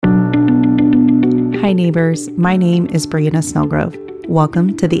Hi neighbors, my name is Brianna Snellgrove.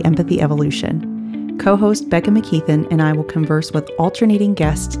 Welcome to the Empathy Evolution. Co-host Becca McKeithen and I will converse with alternating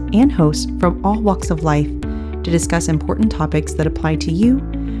guests and hosts from all walks of life to discuss important topics that apply to you,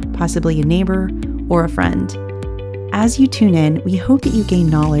 possibly a neighbor or a friend. As you tune in, we hope that you gain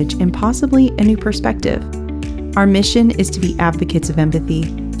knowledge and possibly a new perspective. Our mission is to be advocates of empathy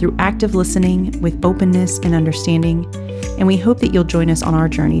through active listening with openness and understanding, and we hope that you'll join us on our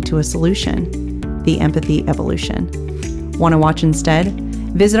journey to a solution, the Empathy Evolution. Want to watch instead?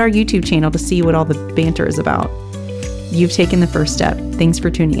 Visit our YouTube channel to see what all the banter is about. You've taken the first step. Thanks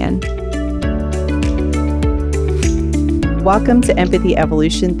for tuning in. Welcome to Empathy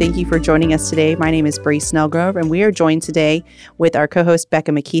Evolution. Thank you for joining us today. My name is Bree Snellgrove, and we are joined today with our co-host,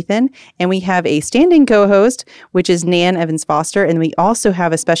 Becca McKeithen. And we have a standing co-host, which is Nan Evans Foster. And we also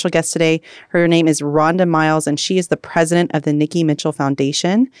have a special guest today. Her name is Rhonda Miles, and she is the president of the Nikki Mitchell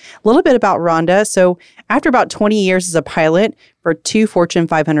Foundation. A little bit about Rhonda. So after about 20 years as a pilot for 2 Fortune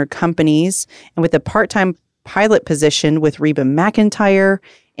 500 companies, and with a part-time pilot position with Reba McEntire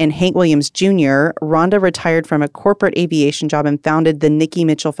and Hank Williams Jr., Rhonda retired from a corporate aviation job and founded the Nikki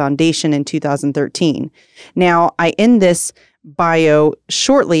Mitchell Foundation in 2013. Now, I end this bio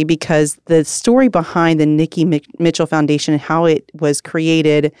shortly because the story behind the Nikki Mitchell Foundation and how it was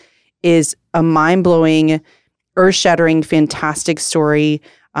created is a mind-blowing, earth-shattering, fantastic story,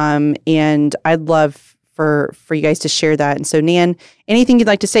 and I'd love for you guys to share that. And so, Nan, anything you'd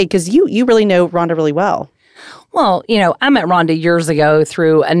like to say? Because you really know Rhonda really well. Well, I met Rhonda years ago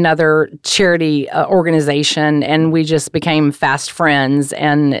through another charity organization, and we just became fast friends.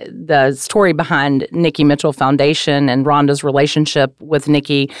 And the story behind Nikki Mitchell Foundation and Rhonda's relationship with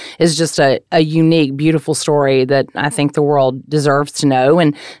Nikki is just a unique, beautiful story that I think the world deserves to know.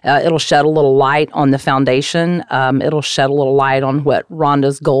 And it'll shed a little light on the foundation. It'll shed a little light on what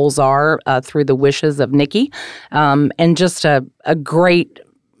Rhonda's goals are through the wishes of Nikki, and just a great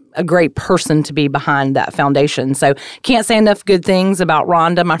person to be behind that foundation. So can't say enough good things about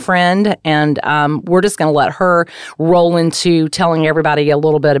Rhonda, my friend, and we're just going to let her roll into telling everybody a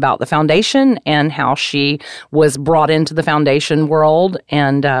little bit about the foundation and how she was brought into the foundation world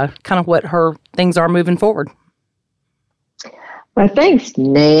and kind of what her things are moving forward. Well, thanks,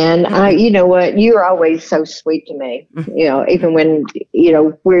 Nan. You know what? You're always so sweet to me. Even when,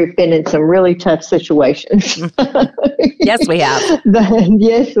 we've been in some really tough situations. Yes, we have.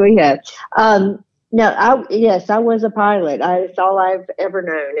 Yes, we have. I was a pilot. It's all I've ever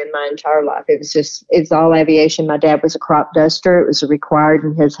known in my entire life. It's all aviation. My dad was a crop duster. It was required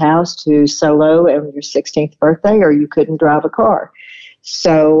in his house to solo on your 16th birthday or you couldn't drive a car.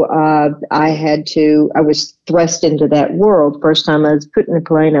 So I was thrust into that world. First time I was put in a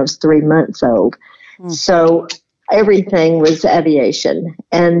plane, I was 3 months old. So everything was aviation.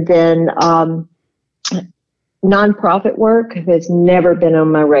 And then nonprofit work has never been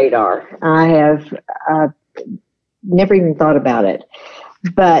on my radar. I have never even thought about it.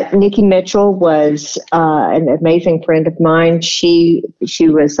 But Nikki Mitchell was an amazing friend of mine. She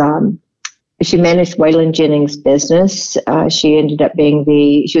managed Waylon Jennings' business. She ended up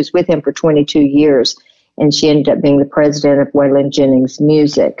she was with him for 22 years, and she ended up being the president of Waylon Jennings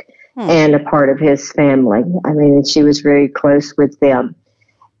Music and a part of his family. I mean, she was very close with them.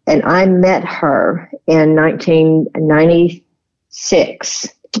 And I met her in 1996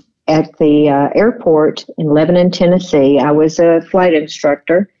 at the airport in Lebanon, Tennessee. I was a flight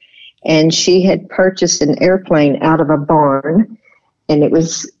instructor, and she had purchased an airplane out of a barn, and it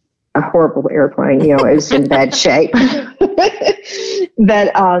was a horrible airplane, it was in bad shape.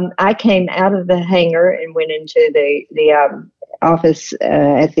 But I came out of the hangar and went into the office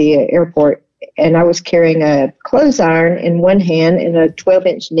at the airport, and I was carrying a clothes iron in one hand and a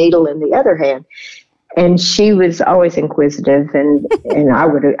 12-inch needle in the other hand. And she was always inquisitive, and I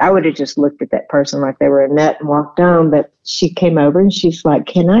would have just looked at that person like they were a nut and walked on. But she came over and she's like,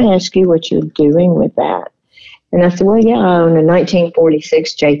 "Can I ask you what you're doing with that?" And I said, "Well, yeah, I own a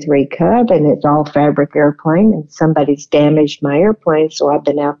 1946 J3 Cub, and it's all fabric airplane, and somebody's damaged my airplane, so I've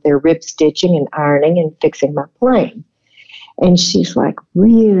been out there rip stitching and ironing and fixing my plane." And she's like,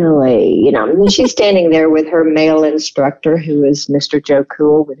 "Really?" And she's standing there with her male instructor, who is Mr. Joe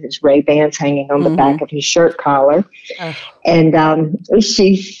Cool, with his Ray-Bans hanging on the back of his shirt collar. And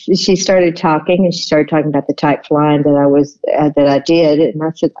she started talking, and she started talking about the type flying that I did. And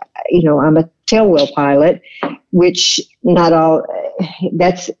I said, I'm a tailwheel pilot, which not all.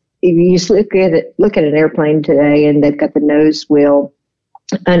 That's you just look at an airplane today, and they've got the nose wheel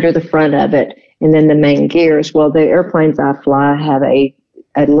under the front of it, and then the main gears. Well, the airplanes I fly have a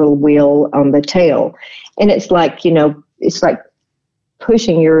little wheel on the tail, and it's like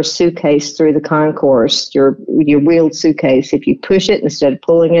pushing your suitcase through the concourse, your wheeled suitcase. If you push it instead of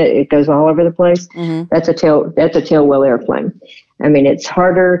pulling it, it goes all over the place. Mm-hmm. That's a tailwheel airplane. I mean, it's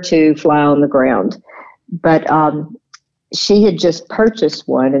harder to fly on the ground. But she had just purchased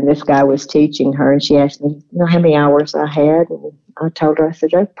one, and this guy was teaching her, and she asked me, how many hours I had, and I told her, I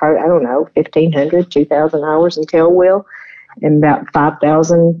said, probably, I don't know, 1,500, 2,000 hours in tailwheel, and about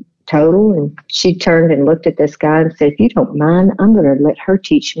 5,000 total. And she turned and looked at this guy and said, if you don't mind, I'm going to let her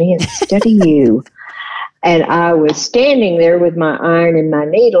teach me instead of you. And I was standing there with my iron and my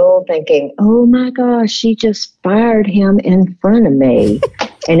needle thinking, oh my gosh, she just fired him in front of me.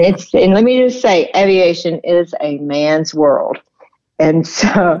 And let me just say, aviation is a man's world. And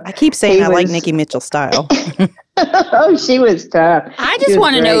so I keep saying I like Nikki Mitchell style. Oh, she was tough. I just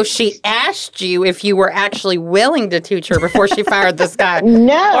want to know if she asked you if you were actually willing to teach her before she fired this guy.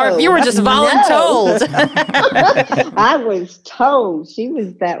 No. Or if you were just voluntold. I was told she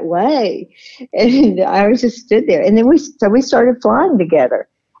was that way. And I was just stood there. And then we started flying together.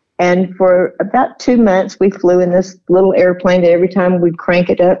 And for about 2 months, we flew in this little airplane that every time we'd crank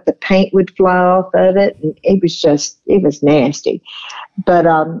it up, the paint would fly off of it. And it was nasty. But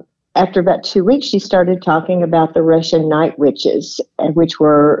after about 2 weeks, she started talking about the Russian night witches, which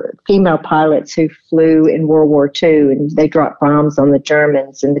were female pilots who flew in World War II, and they dropped bombs on the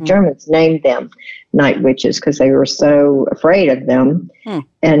Germans. And the Germans named them night witches because they were so afraid of them.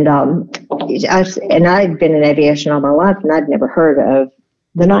 And I had been in aviation all my life, and I'd never heard of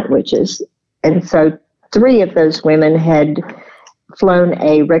the night witches. And so 3 of those women had flown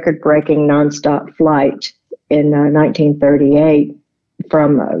a record-breaking nonstop flight in 1938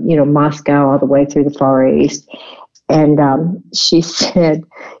 from Moscow all the way through the Far East. And she said,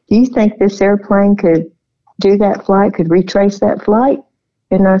 do you think this airplane could do that flight, could retrace that flight?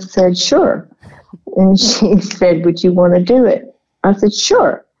 And I said, sure. And she said, would you want to do it? I said,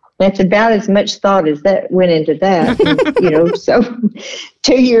 sure. That's about as much thought as that went into that. And, so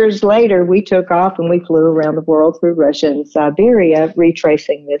 2 years later, we took off and we flew around the world through Russia and Siberia,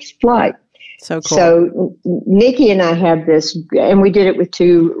 retracing this flight. So cool. So Nikki and I had this, and we did it with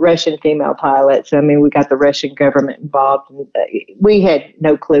 2 Russian female pilots. I mean, we got the Russian government involved. And we had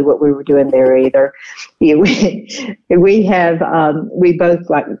no clue what we were doing there either. We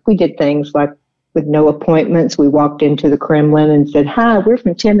did things like, with no appointments, we walked into the Kremlin and said, hi, we're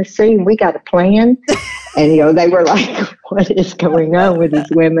from Tennessee and we got a plan. And, they were like, what is going on with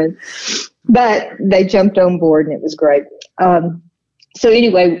these women? But they jumped on board and it was great.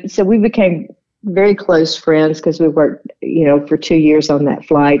 So we became very close friends because we worked, for 2 years on that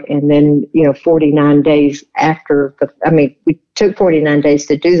flight. And then, 49 days after, we took 49 days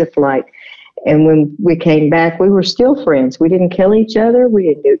to do the flight. And when we came back, we were still friends. We didn't kill each other. We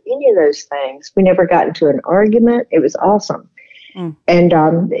didn't do any of those things. We never got into an argument. It was awesome.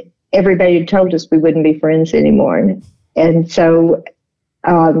 And everybody had told us we wouldn't be friends anymore. And so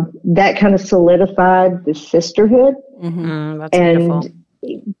that kind of solidified the sisterhood. That's beautiful.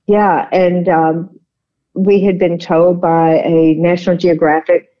 Yeah, and we had been told by a National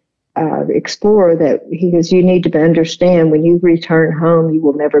Geographic explorer that he goes, you need to understand when you return home, you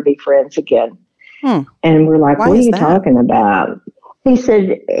will never be friends again. And we're like, what are you talking about? He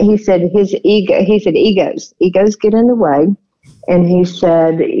said egos get in the way. And he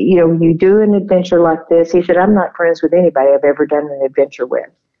said, you do an adventure like this. He said, I'm not friends with anybody I've ever done an adventure with.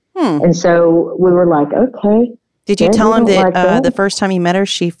 And so we were like, okay. Did you tell him that the first time he met her,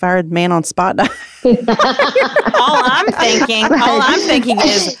 she fired man on spot? All I'm thinking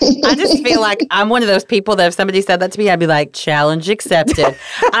is, I just feel like I'm one of those people that if somebody said that to me, I'd be like, challenge accepted.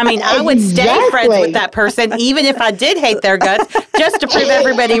 I mean, I would stay friends with that person, even if I did hate their guts, just to prove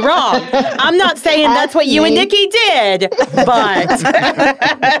everybody wrong. I'm not saying that's what you and Nikki did, but.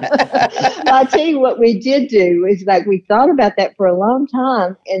 I'll tell you what we did do is we thought about that for a long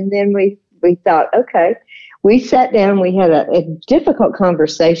time. And then we thought, okay. We sat down, we had a difficult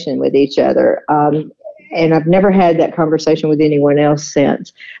conversation with each other, and I've never had that conversation with anyone else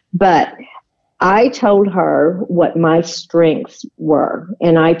since. But I told her what my strengths were,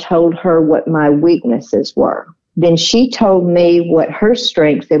 and I told her what my weaknesses were. Then she told me what her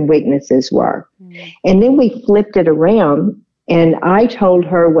strengths and weaknesses were. And then we flipped it around, and I told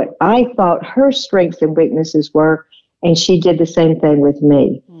her what I thought her strengths and weaknesses were, and she did the same thing with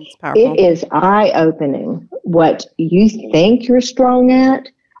me. It is eye-opening. What you think you're strong at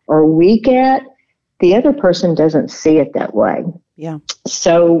or weak at, the other person doesn't see it that way. Yeah.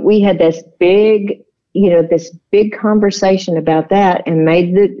 So we had this big conversation about that and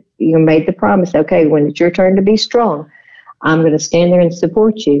made the promise, okay, when it's your turn to be strong, I'm going to stand there and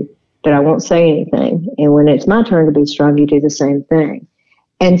support you, but I won't say anything. And when it's my turn to be strong, you do the same thing.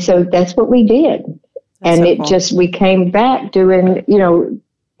 And so that's what we did. And it just, we came back doing,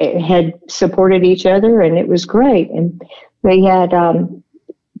 had supported each other, and it was great. And we had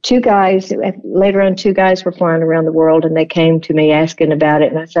two guys were flying around the world, and they came to me asking about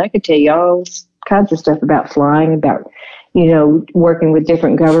it. And I said, I could tell you all kinds of stuff about flying, about, working with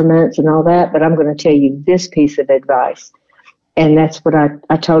different governments and all that, but I'm going to tell you this piece of advice. And that's what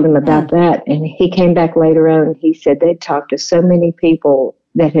I told him about that. And he came back later on, and he said they'd talked to so many people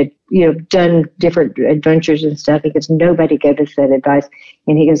that had, done different adventures and stuff, because nobody gave us that advice.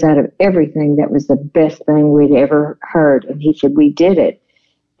 And he goes, out of everything, that was the best thing we'd ever heard. And he said, we did it.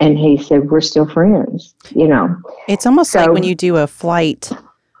 And he said, we're still friends, It's almost like when you do a flight.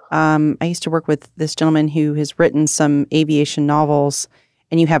 I used to work with this gentleman who has written some aviation novels,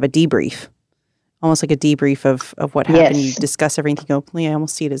 and you have a debrief, almost like a debrief of what happened. You discuss everything. You go, I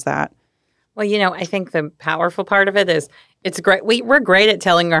almost see it as that. Well, I think the powerful part of it is it's great. We're great at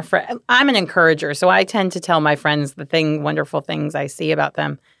telling our friends. I'm an encourager, so I tend to tell my friends the wonderful things I see about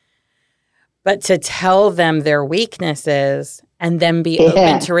them. But to tell them their weaknesses and then be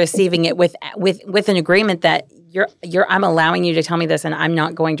open to receiving it with an agreement that I'm allowing you to tell me this, and I'm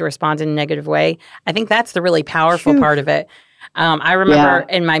not going to respond in a negative way. I think that's the really powerful part of it. I remember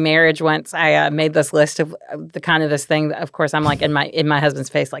in my marriage once, I made this list of the kind of this thing. Of course, I'm like in my husband's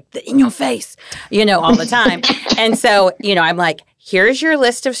face, like in your face, all the time. And so, I'm like, here's your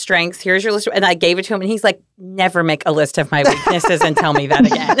list of strengths. Here's your list. And I gave it to him, and he's like, never make a list of my weaknesses and tell me that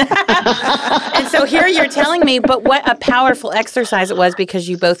again. And so here you're telling me, but what a powerful exercise it was, because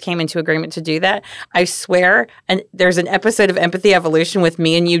you both came into agreement to do that. I swear, and there's an episode of Empathy Evolution with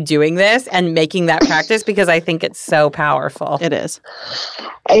me and you doing this and making that practice, because I think it's so powerful. It is.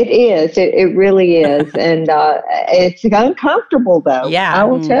 It is. It really is. And it's uncomfortable, though. Yeah. I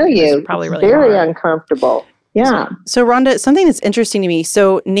will tell you. It's probably really very hard. uncomfortable. Yeah. So Rhonda, something that's interesting to me.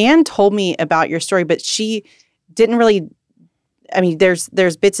 So Nan told me about your story, but she didn't really, there's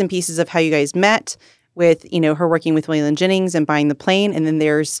bits and pieces of how you guys met with, her working with Waylon Jennings and buying the plane. And then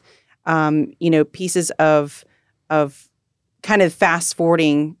there's, pieces of kind of fast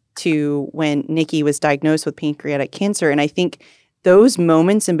forwarding to when Nikki was diagnosed with pancreatic cancer. And I think those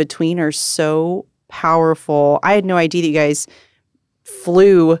moments in between are so powerful. I had no idea that you guys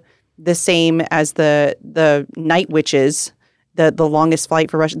flew the same as the Night Witches, the longest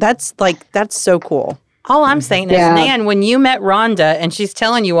flight for Russia. That's so cool. All I'm saying is, Nan, when you met Rhonda and she's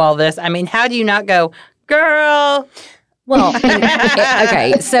telling you all this, how do you not go, girl? Well,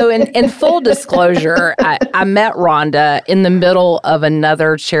 okay. So in full disclosure, I met Rhonda in the middle of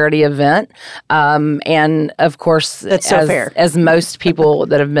another charity event. And of course, that's so fair. As most people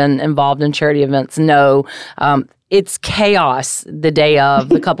that have been involved in charity events know, it's chaos the day of,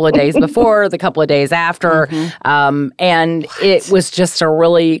 the couple of days before, the couple of days after. And it was just a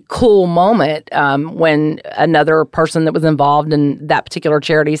really cool moment when another person that was involved in that particular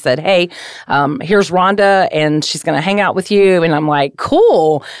charity said, hey, here's Rhonda, and she's going to hang out with you. And I'm like,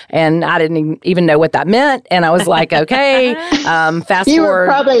 cool. And I didn't even know what that meant. And I was like, okay, fast you forward. You were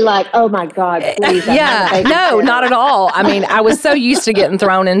probably like, oh, my God, please. No, not at all. I was so used to getting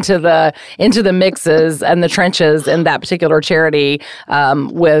thrown into the mixes and the trenches in that particular charity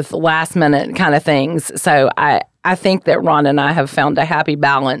with last minute kind of things. So I think that Ron and I have found a happy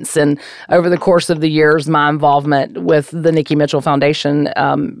balance. And over the course of the years, my involvement with the Nikki Mitchell Foundation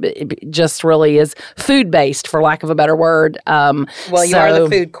just really is food-based, for lack of a better word. Well, you are the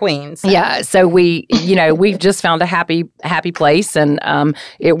food queen. So. Yeah. So we've just found a happy place, and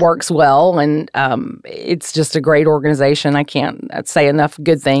it works well. And it's just a great organization. I can't say enough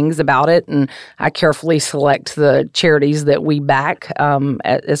good things about it. And I carefully select the charities that we back,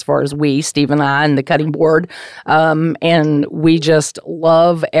 as far as Steve and I, and the cutting board. And we just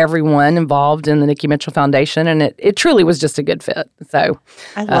love everyone involved in the Nikki Mitchell Foundation, and it truly was just a good fit. So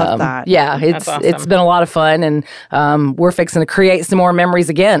I love that. Yeah, it's been a lot of fun, and we're fixing to create some more memories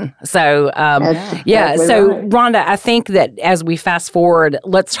again. So so Rhonda, I think that as we fast forward,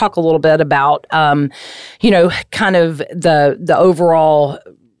 let's talk a little bit about kind of the overall.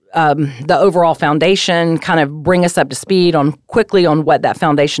 The overall foundation, kind of bring us up to speed quickly on what that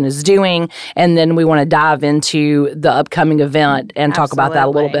foundation is doing. And then we want to dive into the upcoming event and talk about that a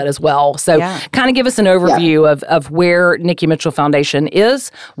little bit as well. So kind of give us an overview of where Nikki Mitchell Foundation is,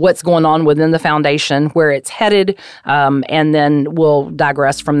 what's going on within the foundation, where it's headed, and then we'll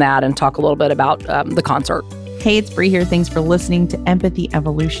digress from that and talk a little bit about the concert. Hey, it's Bree here. Thanks for listening to Empathy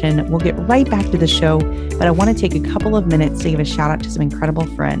Evolution. We'll get right back to the show, but I want to take a couple of minutes to give a shout out to some incredible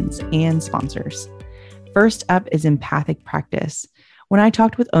friends and sponsors. First up is Empathic Practice. When I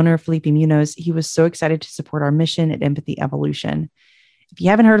talked with owner Felipe Munoz, he was so excited to support our mission at Empathy Evolution. If you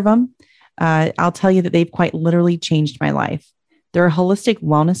haven't heard of them, I'll tell you that they've quite literally changed my life. They're a holistic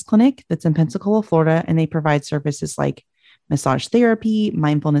wellness clinic that's in Pensacola, Florida, and they provide services like massage therapy,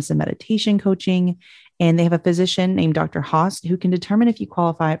 mindfulness and meditation coaching. And they have a physician named Dr. Haas who can determine if you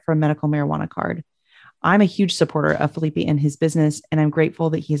qualify for a medical marijuana card. I'm a huge supporter of Felipe and his business, and I'm grateful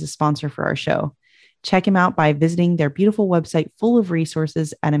that he is a sponsor for our show. Check him out by visiting their beautiful website full of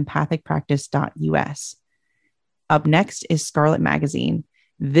resources at empathicpractice.us. Up next is Scarlet Magazine.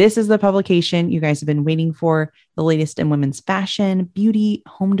 This is the publication you guys have been waiting for, the latest in women's fashion, beauty,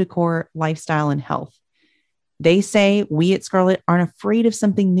 home decor, lifestyle, and health. They say we at Scarlet aren't afraid of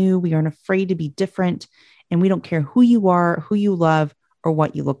something new. We aren't afraid to be different, and we don't care who you are, who you love, or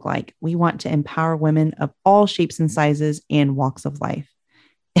what you look like. We want to empower women of all shapes and sizes and walks of life.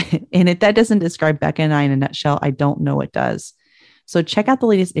 And if that doesn't describe Becca and I in a nutshell, I don't know what does. So check out the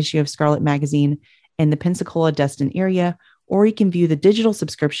latest issue of Scarlet Magazine in the Pensacola-Destin area, or you can view the digital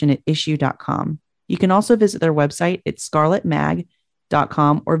subscription at issue.com. You can also visit their website at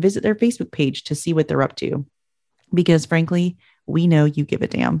scarletmag.com or visit their Facebook page to see what they're up to. Because frankly, we know you give a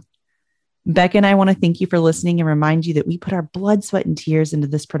damn. Becca and I want to thank you for listening and remind you that we put our blood, sweat, and tears into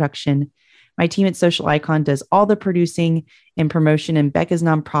this production. My team at Social Icon does all the producing and promotion, and Becca's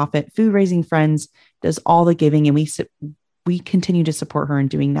nonprofit, Food Raising Friends, does all the giving, and we continue to support her in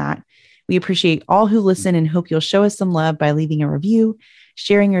doing that. We appreciate all who listen and hope you'll show us some love by leaving a review,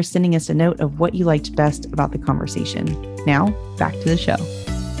 sharing, or sending us a note of what you liked best about the conversation. Now, back to the show.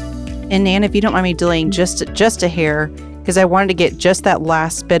 And Nan, if you don't mind me delaying just a hair, because I wanted to get just that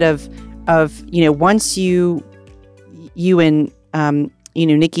last bit of once you and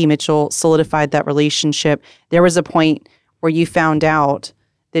Nikki Mitchell solidified that relationship, there was a point where you found out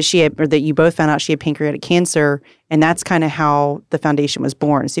that that you both found out she had pancreatic cancer, and that's kind of how the foundation was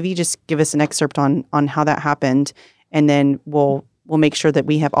born. So if you just give us an excerpt on how that happened, and then we'll make sure that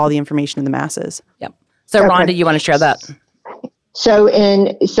we have all the information in the masses. Yep. So okay. Rhonda, you want to share that? So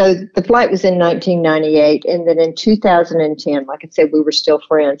the flight was in 1998, and then in 2010, like I said, we were still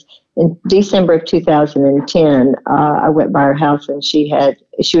friends. In December of 2010, I went by her house, and she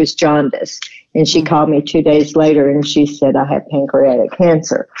was jaundiced, and she called me 2 days later, and she said I had pancreatic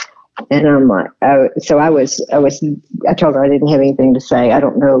cancer, and I'm like, I told her I didn't have anything to say. I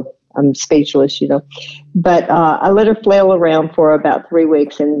don't know. I'm speechless, but I let her flail around for about 3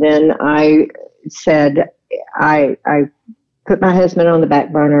 weeks, and then I said I put my husband on the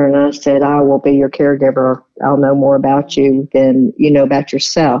back burner, and I said, I will be your caregiver. I'll know more about you than you know about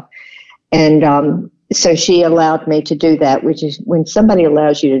yourself. And so she allowed me to do that, which is when somebody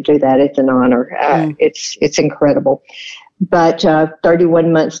allows you to do that, it's an honor. It's incredible. But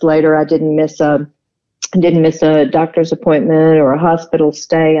 31 months later, I didn't miss a doctor's appointment or a hospital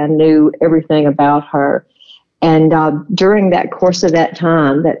stay. I knew everything about her. And during that course of that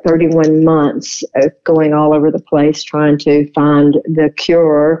time, that 31 months of going all over the place trying to find the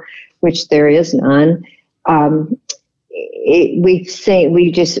cure, which there is none, we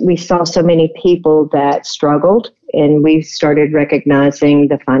saw so many people that struggled, and we started recognizing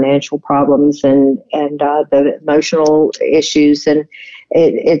the financial problems and the emotional issues, and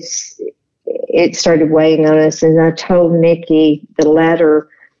it started weighing on us. And I told Nikki the latter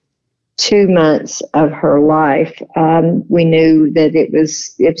 2 months of her life, we knew that it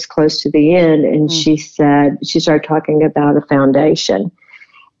was close to the end, and she started talking about a foundation,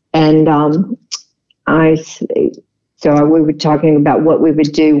 and we were talking about what we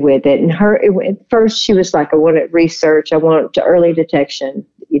would do with it. And at first she was like, I wanted research, I want early detection,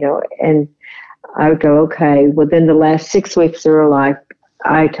 and I would go, okay. Well, then the last 6 weeks of her life,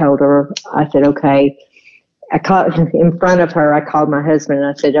 I told her, I said, okay. I called in front of her. I called my husband and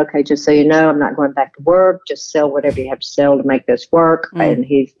I said, okay, just so you know, I'm not going back to work. Just sell whatever you have to sell to make this work. And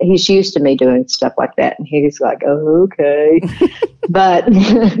he's used to me doing stuff like that. And he's like, oh, okay. But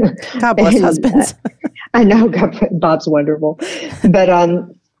God bless husbands. I know, Bob's wonderful. But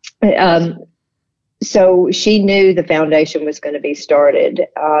so she knew the foundation was going to be started.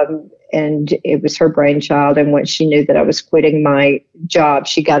 And it was her brainchild. And once she knew that I was quitting my job,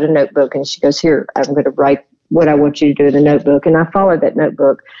 she got a notebook and she goes, here, I'm going to write what I want you to do in the notebook. And I followed that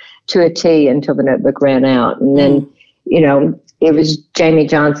notebook to a T until the notebook ran out. And then, it was Jamie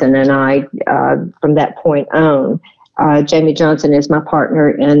Johnson and I, from that point on. Jamie Johnson is my partner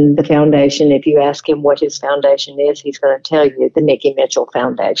in the foundation. If you ask him what his foundation is, he's going to tell you the Nikki Mitchell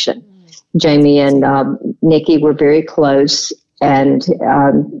Foundation. Jamie and Nikki were very close, and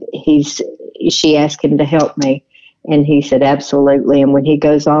she asked him to help me, and he said absolutely. And when he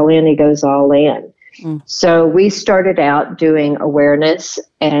goes all in, he goes all in. So we started out doing awareness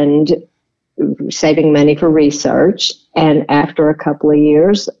and saving money for research. And after a couple of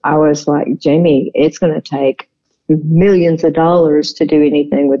years, I was like, Jamie, it's going to take millions of dollars to do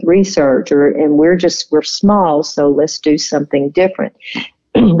anything with research, and we're small, so let's do something different.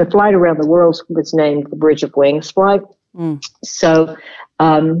 The flight around the world was named the Bridge of Wings flight. So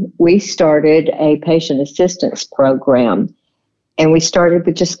we started a patient assistance program, and we started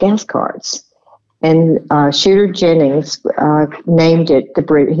with just gas cards. And Shooter Jennings named it the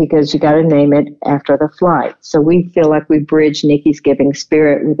bridge. He goes, you got to name it after the flight. So we feel like we bridge Nikki's giving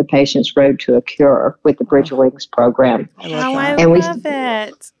spirit with the patient's road to a cure with the Bridge of Wings program. I love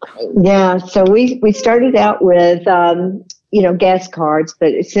it. Yeah, so we started out with gas cards,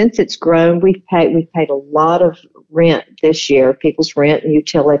 but since it's grown, we've paid a lot of rent this year, people's rent and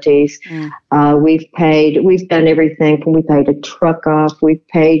utilities. We've done everything from we paid a truck off, we've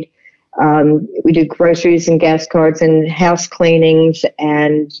paid. We do groceries and gas cards and house cleanings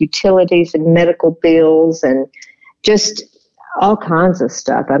and utilities and medical bills and just all kinds of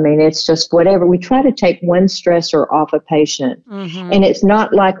stuff. I mean, it's just whatever. We try to take one stressor off a patient. And it's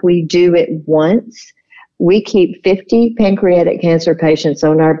not like we do it once. We keep 50 pancreatic cancer patients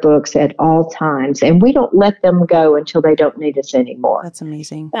on our books at all times, and we don't let them go until they don't need us anymore. That's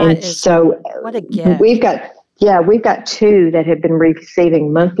amazing. What a gift. We've got 2 that have been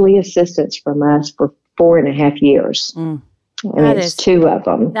receiving monthly assistance from us for 4.5 years. And it's 2 of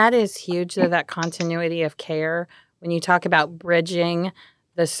them. That is huge, though, that continuity of care. When you talk about bridging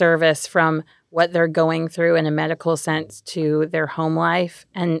the service from what they're going through in a medical sense to their home life.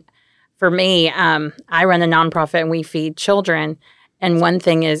 And for me, I run a nonprofit and we feed children. And one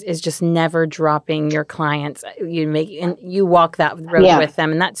thing is just never dropping your clients. You walk that road with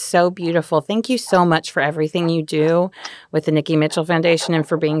them, and that's so beautiful. Thank you so much for everything you do with the Nikki Mitchell Foundation and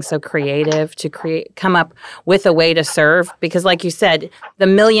for being so creative to come up with a way to serve. Because, like you said, the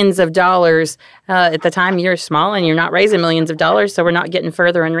millions of dollars at the time you're small and you're not raising millions of dollars, so we're not getting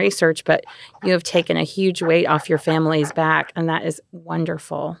further in research. But you have taken a huge weight off your family's back, and that is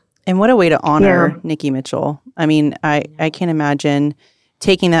wonderful. And what a way to honor Nikki Mitchell. I mean, I can't imagine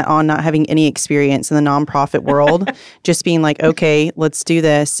taking that on, not having any experience in the nonprofit world, just being like, okay, let's do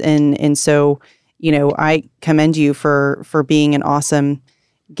this. And so, I commend you for being an awesome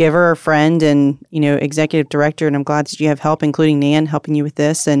giver, friend, and, executive director. And I'm glad that you have help, including Nan, helping you with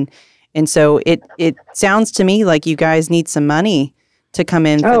this. And so it sounds to me like you guys need some money to come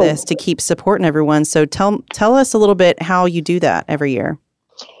in for this, to keep supporting everyone. So tell us a little bit how you do that every year.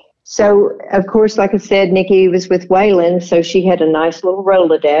 So, of course, like I said, Nikki was with Waylon, so she had a nice little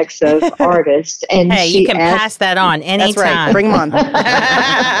Rolodex of artists. And hey, you can pass that on anytime. That's right. Bring them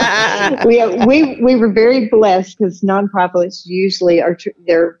on. we were very blessed because nonprofits usually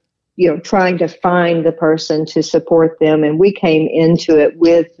they're trying to find the person to support them, and we came into it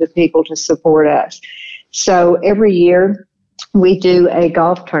with the people to support us. So every year we do a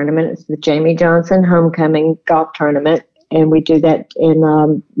golf tournament. It's the Jamie Johnson Homecoming Golf Tournament. And we do that in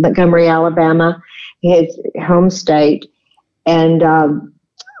Montgomery, Alabama, his home state. And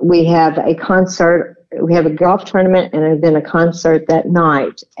we have a concert. We have a golf tournament and then a concert that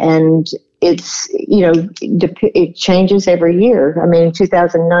night. And it's, it changes every year. I mean, in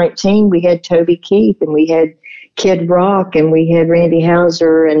 2019, we had Toby Keith and we had Kid Rock and we had Randy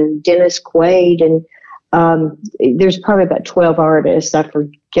Houser and Dennis Quaid. And there's probably about 12 artists. I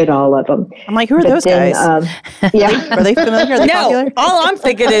forget all of them. I'm like, who are those guys? Are they familiar? Are they popular? All I'm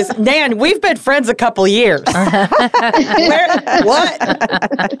thinking is, Dan, we've been friends a couple years. What?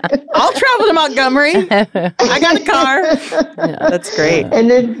 I'll travel to Montgomery. I got a car. Yeah, that's great. And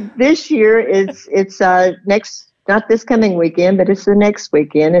then this year it's not this coming weekend, but it's the next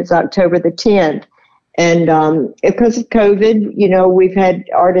weekend. It's October the 10th. And because of COVID, we've had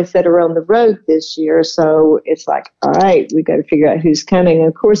artists that are on the road this year. So it's like, all right, we got to figure out who's coming. And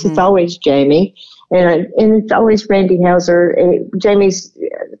of course, it's always Jamie. And it's always Randy Houser. Jamie's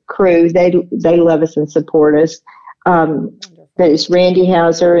crew, they love us and support us. But it's Randy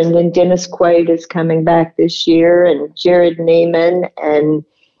Houser. And then Dennis Quaid is coming back this year. And Jared Neiman. And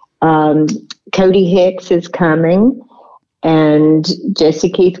Cody Hicks is coming. And Jesse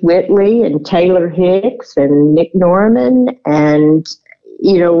Keith Whitley and Taylor Hicks and Nick Norman and,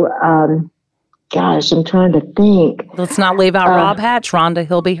 gosh, I'm trying to think. Let's not leave out Rob Hatch, Rhonda.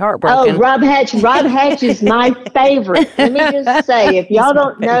 He'll be heartbroken. Oh, Rob Hatch. Rob Hatch is my favorite. Let me just say, if y'all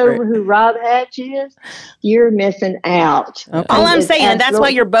don't know who Rob Hatch is, you're missing out. Okay. All I'm saying, that's why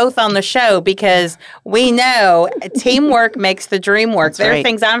you're both on the show, because we know teamwork makes the dream work. There are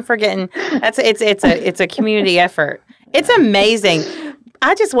things I'm forgetting. It's a community effort. It's amazing.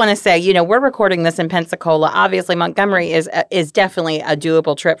 I just want to say, we're recording this in Pensacola. Obviously, Montgomery is definitely a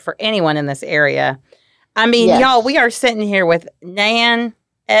doable trip for anyone in this area. I mean, y'all, we are sitting here with Nan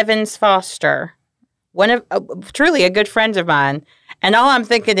Evans Foster, truly a good friend of mine. And all I'm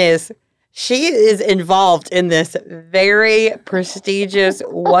thinking is, she is involved in this very prestigious,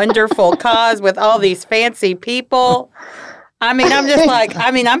 wonderful cause with all these fancy people. I mean, I'm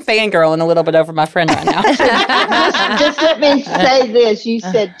fangirling a little bit over my friend right now. Just let me say this. You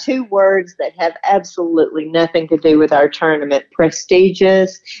said two words that have absolutely nothing to do with our tournament.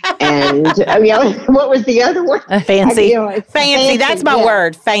 Prestigious and, what was the other one? Fancy. Fancy. That's my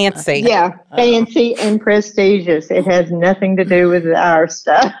word. Fancy. Yeah. Fancy and prestigious. It has nothing to do with our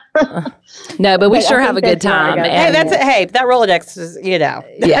stuff. No, but we sure have a good time. Hey, that Rolodex is, Yeah.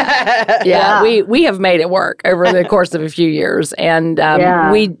 We have made it work over the course of a few years. And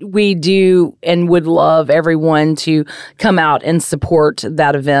we do and would love everyone to come out and support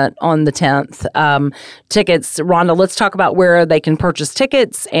that event on the 10th. Tickets, Rhonda, let's talk about where they can purchase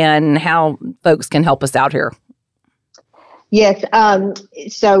tickets and how folks can help us out here. Yes.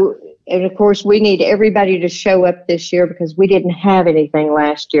 And of course, we need everybody to show up this year because we didn't have anything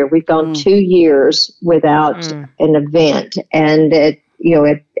last year. We've gone 2 years without an event. And,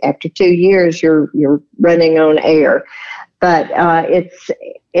 after 2 years, you're running on air. But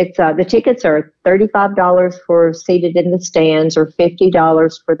the tickets are $35 for seated in the stands or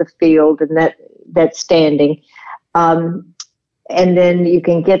 $50 for the field, and that's standing. And then you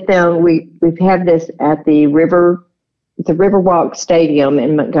can get them. We've had this at the Riverwalk Stadium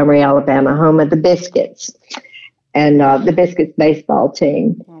in Montgomery, Alabama, home of the Biscuits and the Biscuits baseball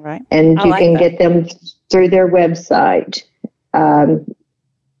team. All right. And you can get them through their website.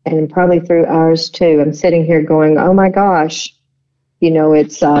 And probably through ours too. I'm sitting here going, oh my gosh,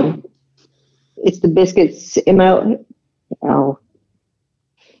 it's the Biscuits email. Oh,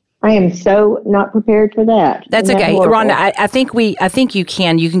 I am so not prepared for that. That's okay, Rhonda. I think you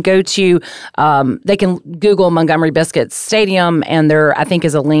can. You can go to. They can Google Montgomery Biscuits Stadium, and there I think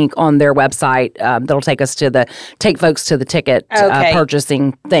is a link on their website that'll take folks to the ticket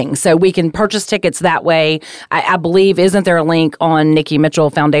purchasing thing. So we can purchase tickets that way. I believe isn't there a link on Nikki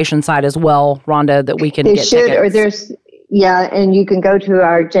Mitchell Foundation site as well, Rhonda, that we can get tickets? Or there's and you can go to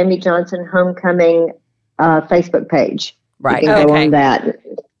our Jamie Johnson Homecoming Facebook page. Right. You can go on that.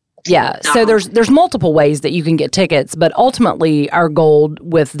 Yeah, so there's multiple ways that you can get tickets, but ultimately our goal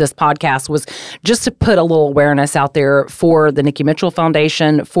with this podcast was just to put a little awareness out there for the Nikki Mitchell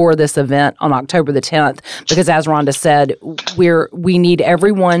Foundation for this event on October the 10th, because as Rhonda said, we need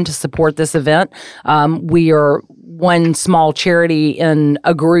everyone to support this event. We are one small charity in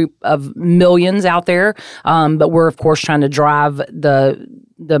a group of millions out there, but we're of course trying to drive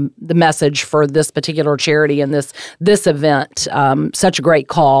the message for this particular charity and this event, such a great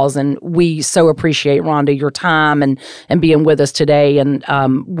cause. And we so appreciate, Rhonda, your time and being with us today. And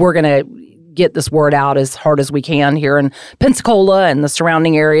we're going to get this word out as hard as we can here in Pensacola and the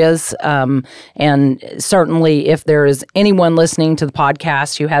surrounding areas. And certainly if there is anyone listening to the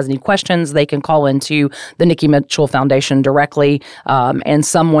podcast who has any questions, they can call into the Nikki Mitchell Foundation directly, and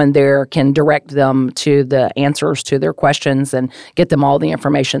someone there can direct them to the answers to their questions and get them all the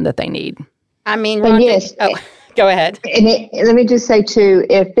information that they need. I mean, Rhonda, yes. Go ahead. And let me just say, too,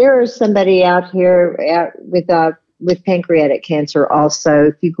 if there is somebody out here with pancreatic cancer also,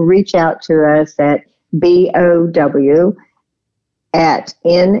 if you can reach out to us at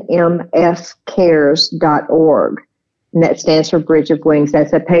BOW@nmfcares.org. And that stands for Bridge of Wings.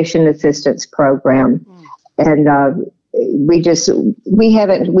 That's a patient assistance program. And we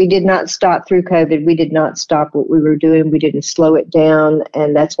did not stop through COVID. We did not stop what we were doing. We didn't slow it down.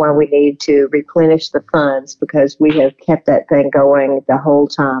 And that's why we need to replenish the funds, because we have kept that thing going the whole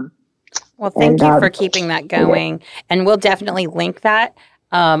time. Well, thank you for keeping that going. Yeah. And we'll definitely link that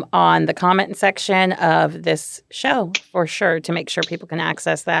on the comment section of this show for sure, to make sure people can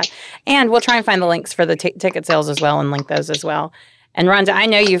access that. And we'll try and find the links for the ticket sales as well and link those as well. And Rhonda, I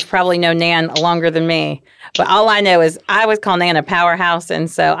know you've probably known Nan longer than me, but all I know is I always call Nan a powerhouse. And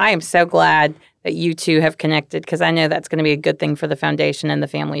so I am so glad that you two have connected, because I know that's going to be a good thing for the foundation and the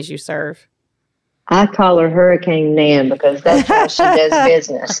families you serve. I call her Hurricane Nan because that's how she does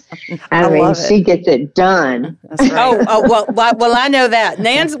business. I mean, she gets it done. That's right. Well, I know that.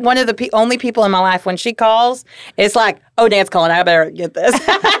 Nan's one of the only people in my life when she calls, it's like, oh, Nan's calling, I better get this.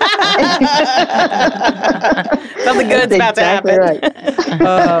 Something good's about to happen. Right.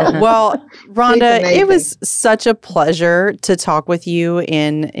 Well, Rhonda, it was such a pleasure to talk with you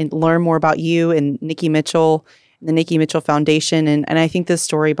and learn more about you and Nikki Mitchell, the Nikki Mitchell Foundation. And I think the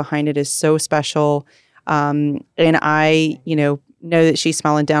story behind it is so special. And I, know that she's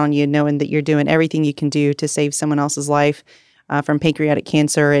smiling down on you, knowing that you're doing everything you can do to save someone else's life from pancreatic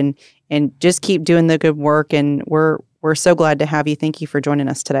cancer, and just keep doing the good work. And we're so glad to have you. Thank you for joining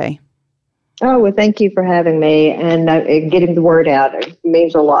us today. Oh, well, thank you for having me and getting the word out. It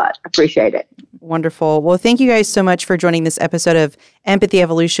means a lot. Appreciate it. Wonderful. Well, thank you guys so much for joining this episode of Empathy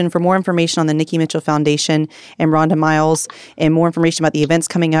Evolution. For more information on the Nikki Mitchell Foundation and Rhonda Miles and more information about the events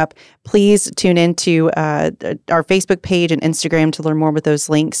coming up, please tune in to our Facebook page and Instagram to learn more with those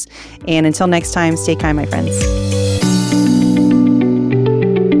links. And until next time, stay kind, my friends.